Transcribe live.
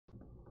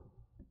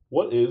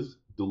What is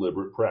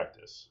deliberate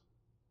practice?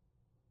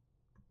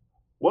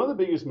 One of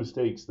the biggest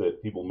mistakes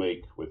that people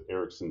make with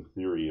Erickson's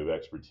theory of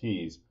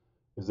expertise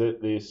is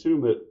that they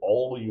assume that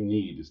all you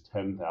need is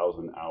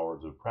 10,000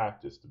 hours of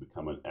practice to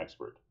become an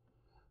expert.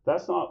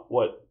 That's not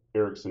what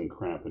Erickson,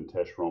 Cramp, and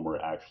Teschromer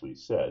actually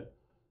said.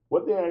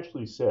 What they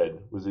actually said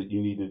was that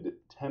you needed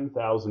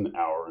 10,000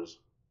 hours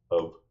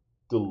of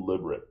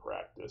deliberate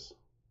practice.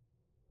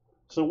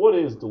 So what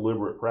is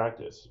deliberate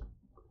practice?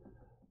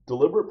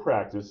 Deliberate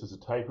practice is a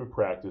type of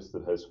practice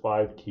that has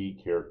 5 key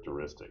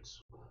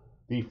characteristics.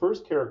 The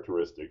first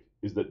characteristic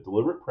is that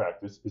deliberate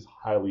practice is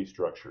highly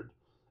structured.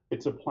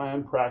 It's a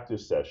planned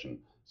practice session,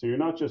 so you're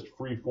not just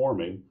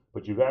free-forming,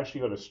 but you've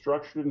actually got a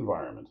structured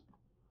environment.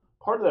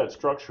 Part of that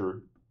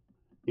structure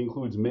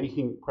includes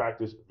making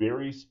practice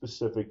very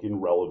specific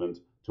and relevant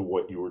to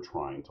what you are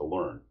trying to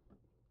learn.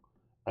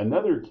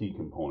 Another key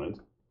component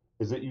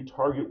is that you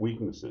target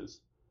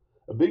weaknesses.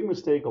 A big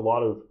mistake a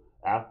lot of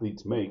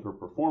athletes make or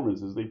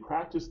performers is they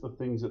practice the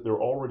things that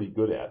they're already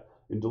good at.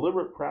 In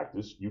deliberate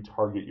practice, you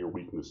target your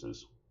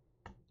weaknesses.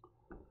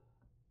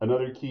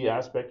 Another key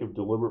aspect of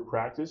deliberate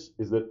practice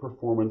is that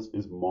performance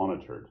is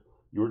monitored.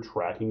 You're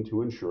tracking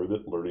to ensure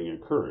that learning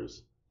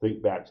occurs.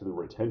 Think back to the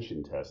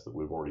retention test that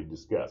we've already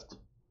discussed.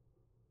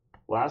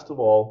 Last of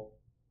all,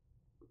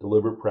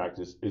 deliberate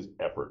practice is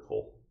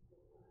effortful.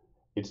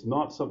 It's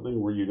not something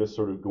where you're just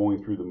sort of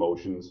going through the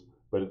motions,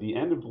 but at the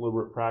end of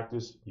deliberate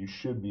practice, you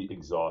should be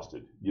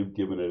exhausted. You've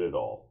given it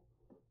all.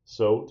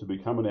 So to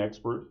become an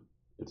expert,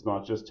 it's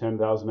not just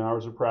 10,000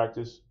 hours of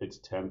practice, it's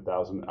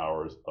 10,000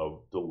 hours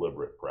of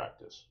deliberate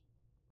practice.